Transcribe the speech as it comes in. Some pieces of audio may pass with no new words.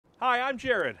Hi, I'm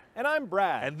Jared. And I'm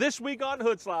Brad. And this week on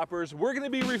Hood Slappers, we're going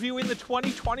to be reviewing the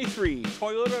 2023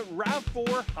 Toyota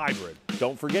RAV4 Hybrid.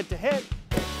 Don't forget to hit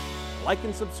like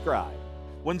and subscribe.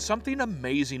 When something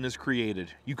amazing is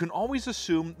created, you can always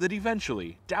assume that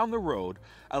eventually, down the road,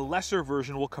 a lesser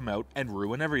version will come out and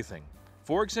ruin everything.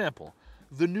 For example,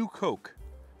 the new Coke,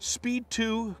 Speed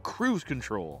 2 Cruise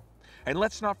Control. And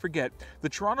let's not forget, the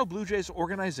Toronto Blue Jays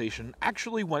organization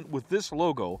actually went with this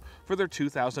logo for their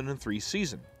 2003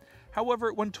 season.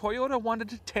 However, when Toyota wanted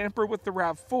to tamper with the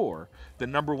RAV4, the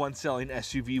 #1 selling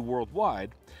SUV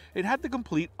worldwide, it had the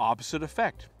complete opposite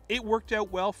effect. It worked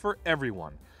out well for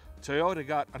everyone. Toyota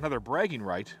got another bragging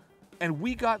right, and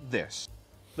we got this.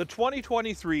 The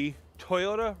 2023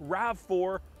 Toyota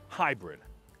RAV4 Hybrid.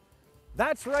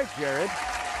 That's right, Jared.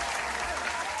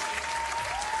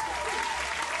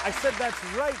 I said that's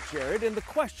right, Jared, and the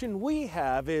question we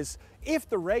have is, if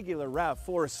the regular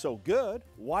RAV4 is so good,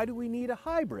 why do we need a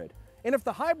hybrid? And if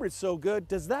the hybrid's so good,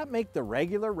 does that make the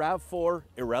regular RAV4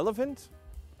 irrelevant?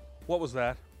 What was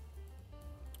that?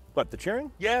 What, the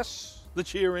cheering? Yes, the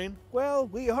cheering. Well,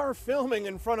 we are filming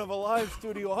in front of a live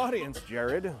studio audience,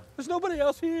 Jared. There's nobody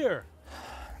else here.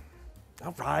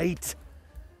 All right.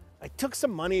 I took some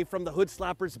money from the Hood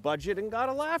Slappers budget and got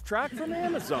a laugh track from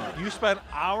Amazon. You spent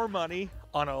our money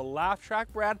on a laugh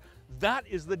track, Brad? That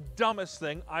is the dumbest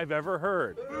thing I've ever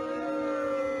heard.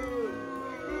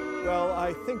 Well,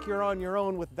 I think you're on your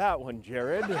own with that one,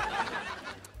 Jared.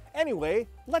 Anyway,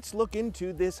 let's look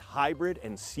into this hybrid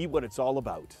and see what it's all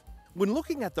about. When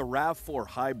looking at the RAV4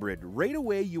 Hybrid, right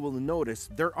away you will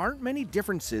notice there aren't many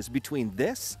differences between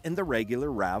this and the regular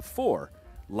RAV4.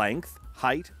 Length,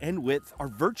 height, and width are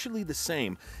virtually the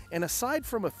same, and aside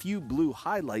from a few blue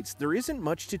highlights, there isn't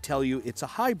much to tell you it's a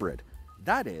hybrid.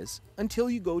 That is, until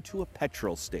you go to a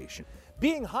petrol station.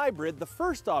 Being hybrid, the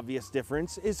first obvious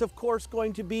difference is of course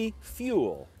going to be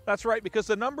fuel. That's right, because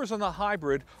the numbers on the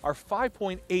hybrid are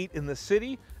 5.8 in the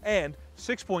city and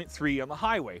 6.3 on the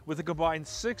highway, with a combined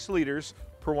 6 liters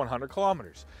per 100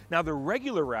 kilometers. Now the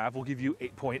regular RAV will give you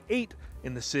 8.8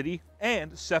 in the city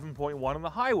and 7.1 on the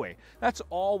highway. That's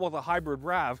all while the hybrid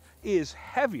RAV is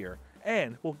heavier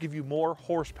and will give you more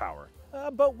horsepower.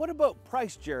 But what about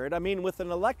price, Jared? I mean, with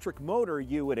an electric motor,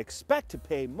 you would expect to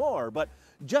pay more, but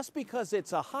just because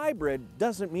it's a hybrid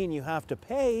doesn't mean you have to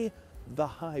pay the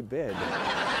high bid.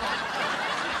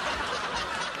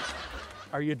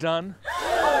 Are you done?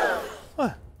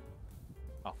 What?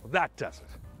 Oh, that does it.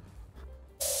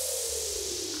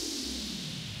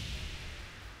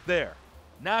 There.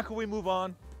 Now can we move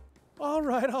on? All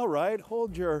right.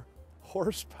 Hold your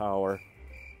horsepower.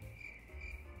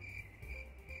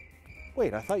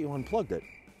 Wait, I thought you unplugged it.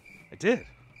 I did.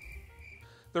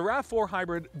 The RAV4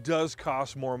 Hybrid does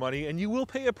cost more money, and you will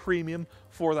pay a premium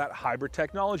for that hybrid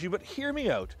technology, but hear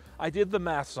me out. I did the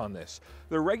maths on this.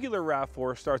 The regular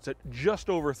RAV4 starts at just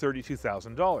over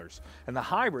 $32,000, and the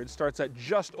hybrid starts at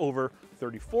just over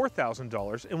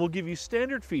 $34,000 and will give you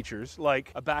standard features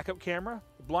like a backup camera,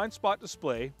 blind spot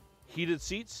display, heated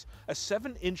seats, a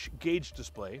 7-inch gauge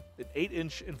display, an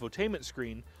 8-inch infotainment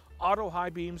screen, auto high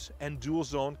beams, and dual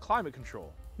zone climate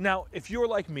control. Now, if you're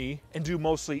like me and do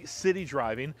mostly city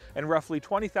driving and roughly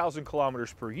 20,000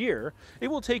 kilometers per year, it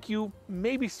will take you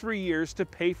maybe 3 years to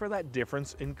pay for that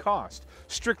difference in cost,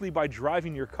 strictly by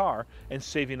driving your car and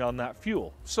saving on that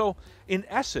fuel. So, in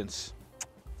essence,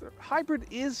 the hybrid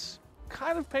is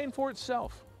kind of paying for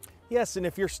itself. Yes, and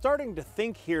if you're starting to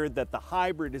think here that the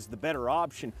hybrid is the better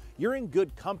option, you're in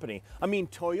good company. I mean,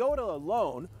 Toyota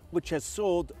alone, which has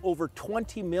sold over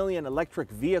 20 million electric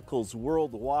vehicles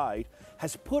worldwide,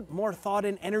 has put more thought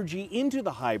and energy into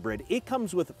the hybrid. It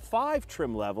comes with 5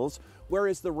 trim levels,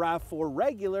 whereas the RAV4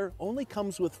 regular only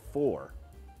comes with 4.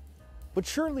 But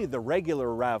surely the regular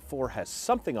RAV4 has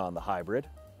something on the hybrid.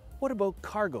 What about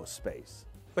cargo space?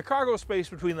 The cargo space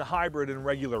between the hybrid and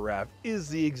regular RAV is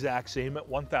the exact same at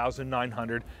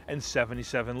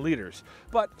 1,977 liters.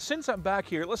 But since I'm back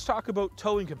here, let's talk about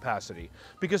towing capacity,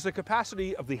 because the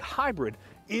capacity of the hybrid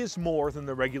is more than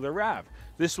the regular RAV.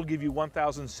 This will give you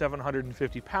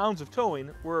 1,750 pounds of towing,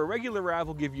 where a regular RAV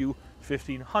will give you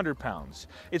 1,500 pounds.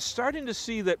 It's starting to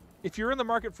see that if you're in the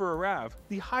market for a RAV,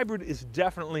 the hybrid is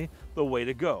definitely the way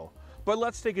to go. But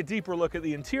let's take a deeper look at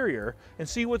the interior and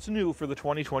see what's new for the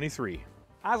 2023.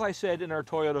 As I said in our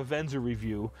Toyota Venza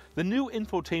review, the new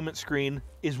infotainment screen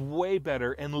is way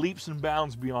better and leaps and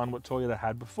bounds beyond what Toyota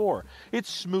had before. It's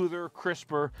smoother,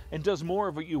 crisper, and does more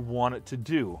of what you want it to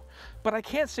do. But I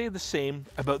can't say the same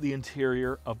about the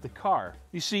interior of the car.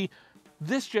 You see,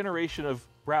 this generation of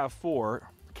RAV4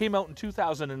 came out in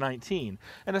 2019,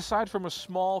 and aside from a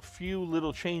small few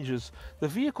little changes, the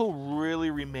vehicle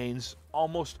really remains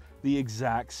almost the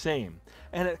exact same.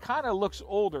 And it kind of looks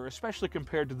older, especially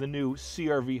compared to the new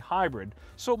CR-V Hybrid.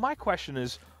 So my question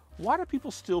is, why do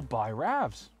people still buy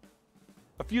RAVs?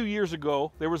 A few years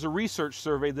ago, there was a research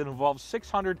survey that involved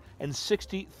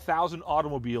 660,000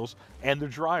 automobiles and their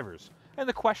drivers. And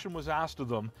the question was asked of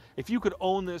them, if you could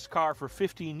own this car for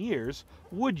 15 years,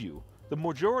 would you? The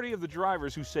majority of the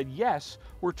drivers who said yes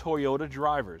were Toyota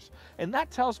drivers. And that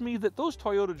tells me that those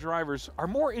Toyota drivers are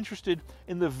more interested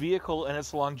in the vehicle and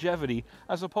its longevity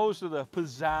as opposed to the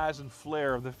pizzazz and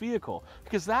flair of the vehicle,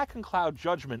 because that can cloud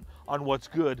judgment on what's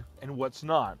good and what's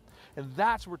not. And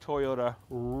that's where Toyota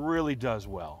really does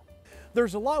well.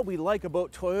 There's a lot we like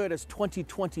about Toyota's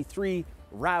 2023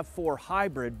 RAV4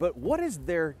 Hybrid, but what is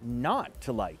there not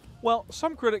to like? Well,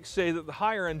 some critics say that the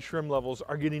higher end trim levels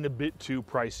are getting a bit too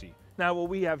pricey. Now what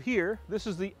we have here, this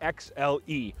is the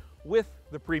XLE with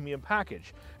the premium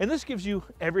package. And this gives you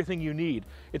everything you need.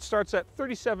 It starts at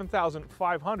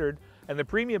 $37,500 and the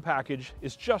premium package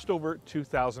is just over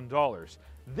 $2,000.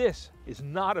 This is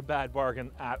not a bad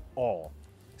bargain at all.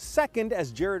 Second,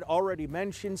 as Jared already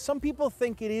mentioned, some people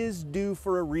think it is due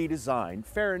for a redesign.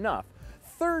 Fair enough.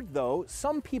 Third, though,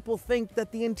 some people think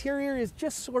that the interior is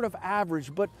just sort of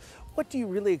average, but what do you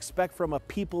really expect from a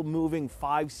people-moving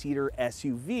 5-seater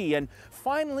SUV? And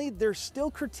finally, there's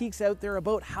still critiques out there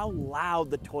about how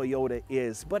loud the Toyota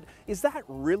is, but is that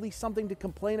really something to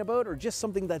complain about or just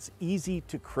something that's easy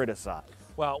to criticize?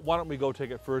 Well, why don't we go take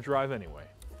it for a drive anyway?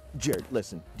 Jared,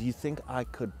 listen, do you think I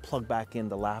could plug back in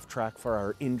the laugh track for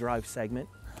our in-drive segment?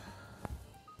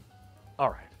 All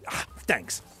right.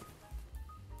 Thanks.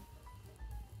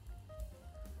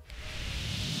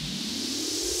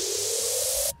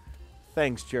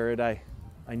 Thanks, Jared. I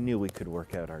knew we could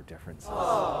work out our differences.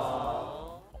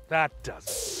 Aww. That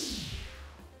does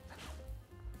it.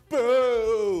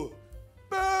 Boo!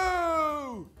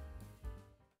 Boo!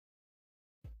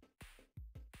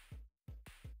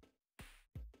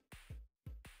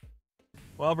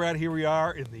 Well, Brad, here we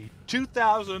are in the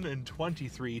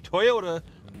 2023 Toyota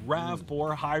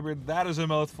RAV4 Hybrid. That is a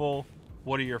mouthful.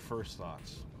 What are your first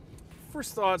thoughts?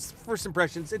 First thoughts, first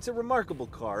impressions, it's a remarkable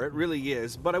car, it really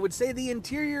is, but I would say the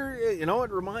interior, you know,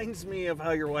 it reminds me of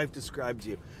how your wife described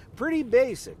you. Pretty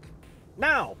basic.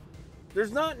 Now,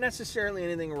 there's not necessarily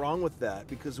anything wrong with that,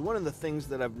 because one of the things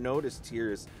that I've noticed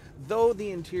here is, though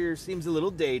the interior seems a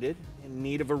little dated, in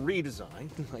need of a redesign,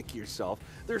 like yourself,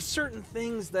 there's certain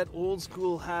things that old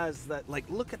school has that, like,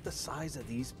 look at the size of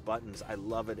these buttons. I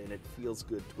love it, and it feels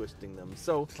good twisting them.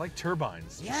 So it's like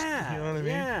turbines. Yeah, you know what I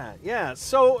mean? Yeah.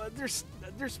 So there's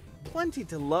plenty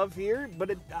to love here,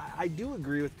 but I do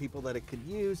agree with people that it could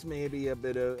use maybe a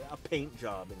bit of a paint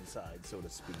job inside, so to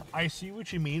speak. I see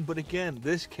what you mean, but again,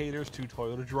 this caters to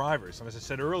Toyota drivers. And as I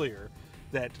said earlier,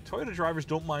 that Toyota drivers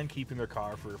don't mind keeping their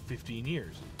car for 15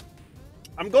 years.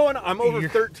 I'm over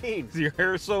 13.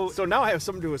 So now I have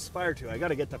something to aspire to. I got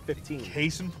to get to 15.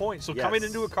 Case in point. So yes. Coming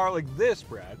into a car like this,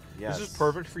 Brad, yes. This is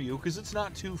perfect for you because it's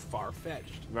not too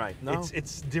far-fetched. Right. No.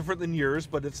 It's different than yours,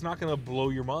 but it's not going to blow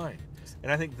your mind.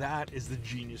 And I think that is the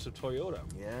genius of Toyota.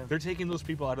 Yeah. They're taking those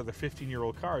people out of their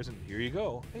 15-year-old cars, and here you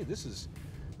go. Hey, this is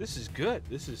good.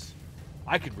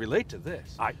 I can relate to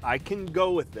this. I can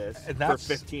go with this for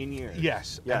 15 years.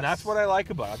 Yes, and that's what I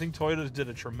like about it. I think Toyota did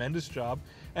a tremendous job,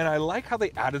 and I like how they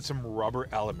added some rubber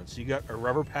elements. You got a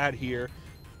rubber pad here,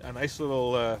 a nice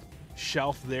little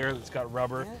shelf there that's got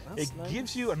rubber. Yeah, it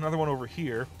gives you another one over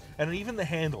here, and even the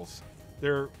handles,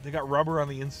 they got rubber on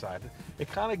the inside.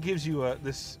 It kind of gives you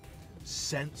this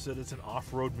sense that it's an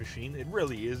off-road machine. It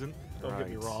really isn't. Don't get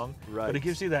me wrong. Right. But it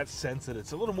gives you that sense that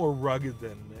it's a little more rugged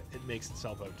than it makes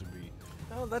itself out to be.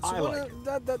 Oh, that's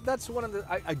one of the.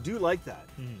 I do like that.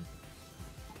 Mm.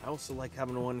 I also like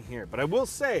having one here. But I will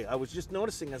say, I was just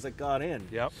noticing as I got in.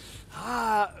 Yep.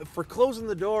 For closing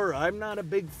the door, I'm not a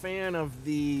big fan of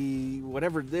the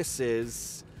whatever this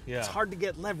is. Yeah. It's hard to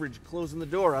get leverage closing the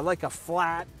door. I like a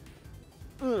flat.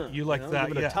 You like that?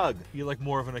 Give it a tug. You like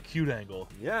more of an acute angle.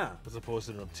 Yeah. As opposed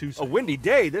to an obtuse. A windy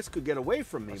day, this could get away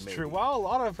from me. That's maybe. true. Well,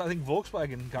 I think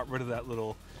Volkswagen got rid of that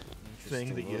little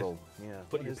thing that you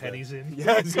put your pennies in.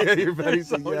 Yes, yeah, your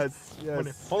pennies in. Yes.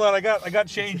 Hold on, I got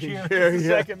change here. Just a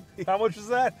second. How much is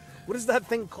that? What is that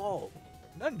thing called?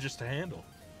 Not just a handle.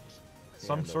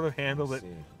 Some sort of handle that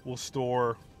will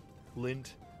store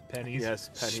lint, pennies,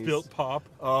 spilt pop.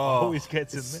 Always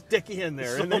gets in there. Sticky in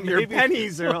there, so and then your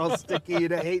pennies are all sticky. You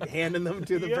hate handing them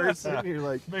to the person. You're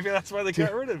like, maybe that's why they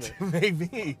got rid of it.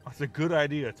 Maybe. That's a good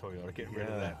idea, Toyota. Get rid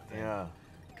of that thing. Yeah.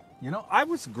 You know, I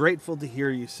was grateful to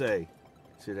hear you say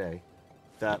today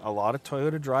that a lot of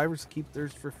Toyota drivers keep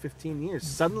theirs for 15 years.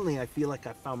 Suddenly, I feel like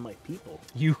I found my people.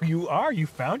 You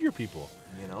found your people.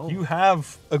 You know? You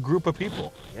have a group of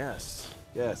people. Yes,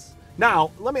 yes.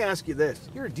 Now, let me ask you this.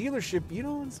 You're a dealership. You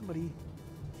don't want somebody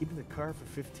keeping their car for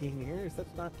 15 years.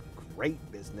 That's not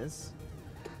great business.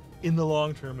 In the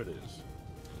long term, it is.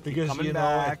 Because, coming you know,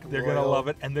 back, they're going to loyal. love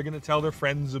it, and they're going to tell their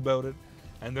friends about it,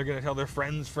 and they're going to tell their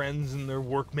friends' and their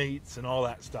workmates and all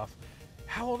that stuff.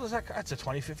 How old is that car? That's a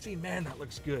 2015. Man, that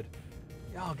looks good.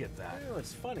 Yeah, I'll get that. You know,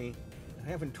 it's funny. I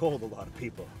haven't told a lot of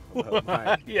people about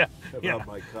my, yeah.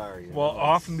 my car. You Well, know,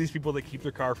 often these people that keep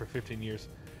their car for 15 years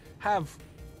have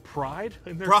pride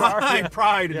in their pride, car.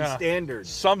 pride Yeah. and standards.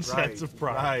 Some Right, sense of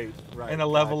pride. Right. And a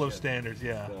level of Gotcha. standards,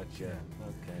 yeah. Gotcha.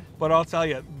 Okay. But I'll tell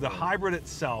you, the hybrid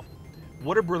itself,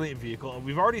 what a brilliant vehicle. And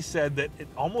we've already said that it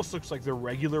almost looks like the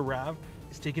regular RAV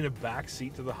is taking a back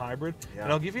seat to the hybrid. Yeah.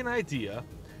 And I'll give you an idea.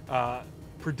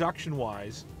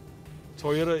 Production-wise,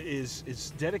 Toyota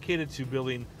is dedicated to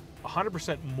building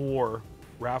 100% more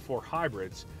RAV4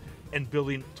 hybrids and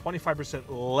building 25%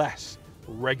 less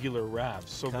regular RAVs.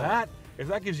 So Okay. if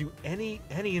that gives you any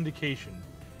indication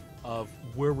of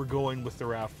where we're going with the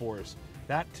RAV4s,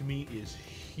 that to me is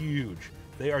huge.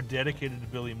 They are dedicated to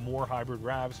building more hybrid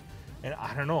RAVs, and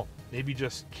I don't know, maybe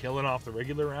just killing off the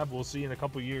regular RAV. We'll see in a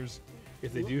couple years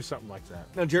if they do something like that.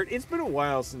 Now, Jared, it's been a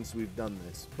while since we've done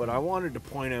this, but I wanted to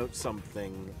point out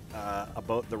something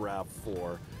about the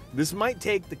RAV4. This might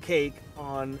take the cake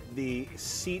on the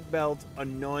seatbelt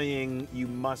annoying, you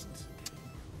must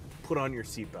put on your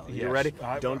seatbelt. You Yes. ready?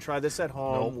 Don't try this at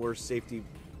home. Nope. We're safety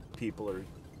people or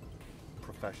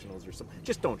professionals or something.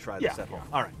 Just don't try this Yeah, at home.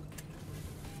 yeah. All right.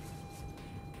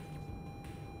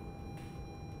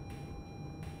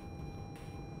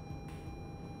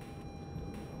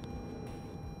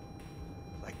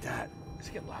 Like that. Does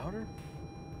it get louder?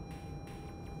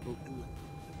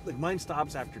 Like mine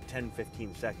stops after 10,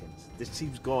 15 seconds. This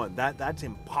keeps going. That's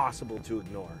impossible to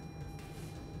ignore.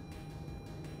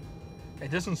 It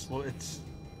doesn't slow.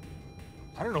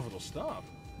 I don't know if it'll stop.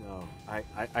 No,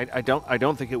 I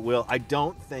don't think it will. I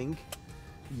don't think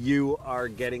you are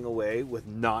getting away with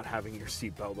not having your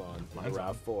seatbelt on Mine's the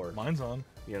on. RAV4. Mine's on.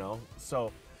 You know.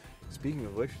 So, speaking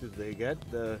of which, did they get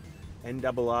the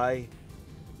NII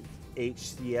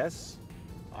HCS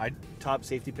Top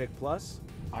Safety Pick Plus?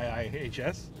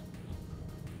 IIHS.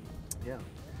 Yeah.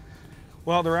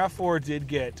 Well, the RAV4 did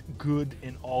get good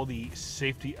in all the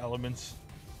safety elements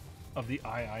of the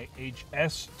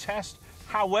IIHS test.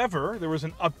 However, there was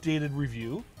an updated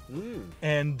review,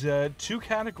 and 2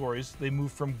 categories. They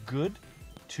moved from good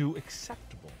to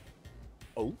acceptable.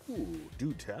 Oh,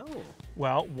 do tell.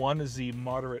 Well, one is the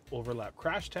moderate overlap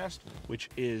crash test, which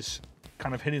is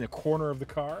kind of hitting the corner of the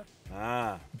car,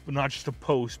 Ah, but not just a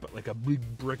post, but like a big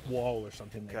brick wall or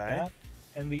something like Okay. that.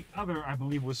 And the other, I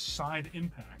believe, was side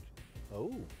impact.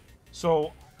 oh.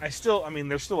 So I mean,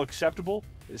 they're still acceptable.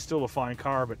 It's still a fine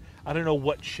car, but I don't know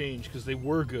what changed because they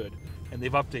were good and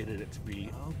they've updated it to be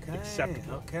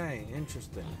acceptable. Okay,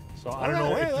 interesting. So I don't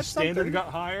know Hey, if the that's standard something. got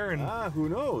higher and Who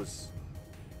knows?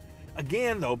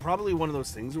 Again, though, probably one of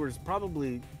those things where it's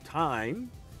probably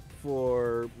time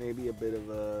for maybe a bit of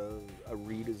a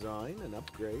redesign, an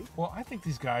upgrade. well, I think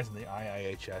these guys in the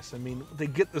IIHS, I mean, they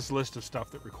get this list of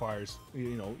stuff that requires,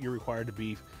 you know, you're required to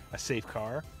be a safe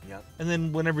car. Yeah. And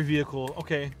then when every vehicle,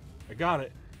 okay, I got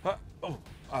it.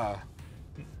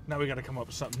 Now we got to come up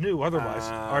with something new. Otherwise,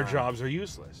 our jobs are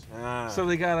useless. So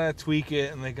they got to tweak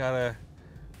it and they got to,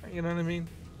 you know what I mean?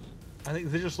 I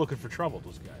think they're just looking for trouble,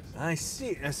 those guys. I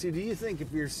see. Do you think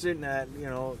if you're sitting at,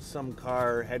 some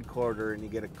car headquarter and you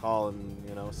get a call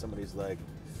and, somebody's like,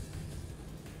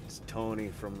 it's Tony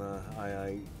from the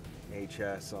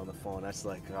IIHS on the phone, that's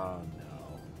like, oh no.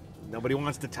 Nobody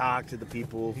wants to talk to the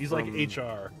people. He's from, like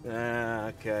HR.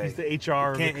 Okay. He's the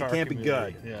HR of the It car can't be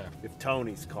community. good. Yeah. If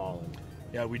Tony's calling.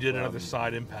 Yeah, we did another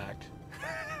side impact.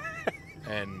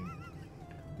 And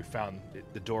we found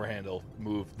the door handle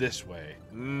moved this way,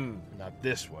 not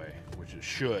this way, which it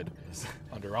should,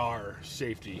 under our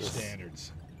safety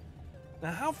standards.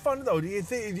 Now, how fun though? Do you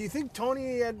think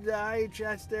Tony at the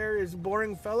IHS there is a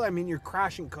boring fella? I mean, you're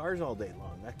crashing cars all day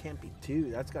long. That can't be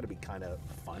too. That's got to be kind of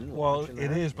fun. Well, watching it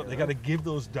that, is, but you they know? got to give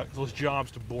those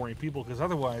jobs to boring people, because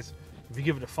otherwise, if you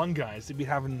give it to fun guys, they'd be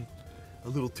having a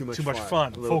little too much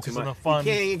fun. A little Focus too on the much. fun.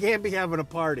 You can't be having a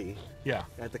party Yeah.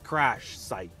 at the crash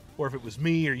site. Or if it was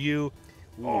me or you,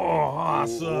 oh,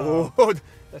 awesome. Oh,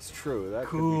 that's true. That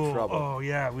could Cool. be trouble. Oh,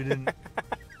 yeah, we didn't.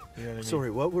 You know what I mean?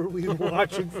 Sorry, what were we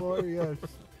watching for? Yes.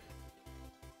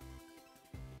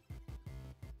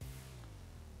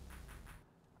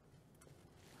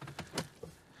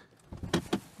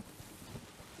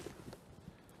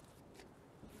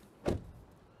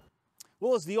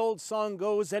 Well, as the old song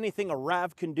goes, anything a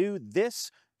RAV can do,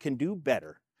 this can do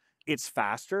better. It's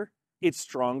faster, it's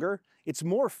stronger, it's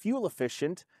more fuel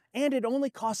efficient, and it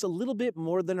only costs a little bit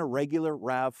more than a regular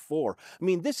RAV4. I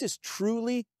mean, this is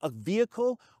truly a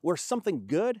vehicle where something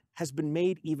good has been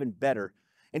made even better.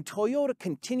 And Toyota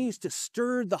continues to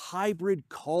stir the hybrid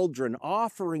cauldron,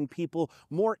 offering people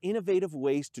more innovative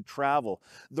ways to travel.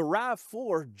 The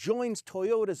RAV4 joins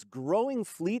Toyota's growing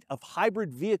fleet of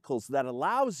hybrid vehicles that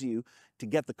allows you to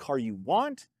get the car you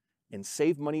want and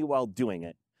save money while doing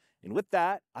it. And with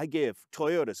that, I give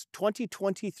Toyota's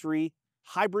 2023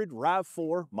 Hybrid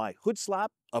RAV4 my hood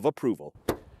slap of approval.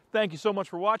 Thank you so much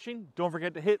for watching. Don't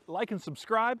forget to hit like and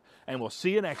subscribe, and we'll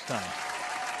see you next time.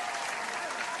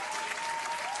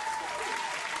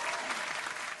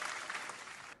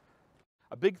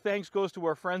 A big thanks goes to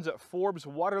our friends at Forbes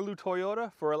Waterloo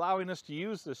Toyota for allowing us to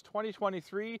use this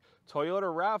 2023 Toyota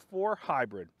RAV4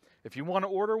 Hybrid. If you want to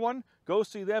order one, go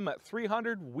see them at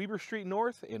 300 Weber Street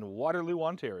North in Waterloo,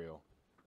 Ontario.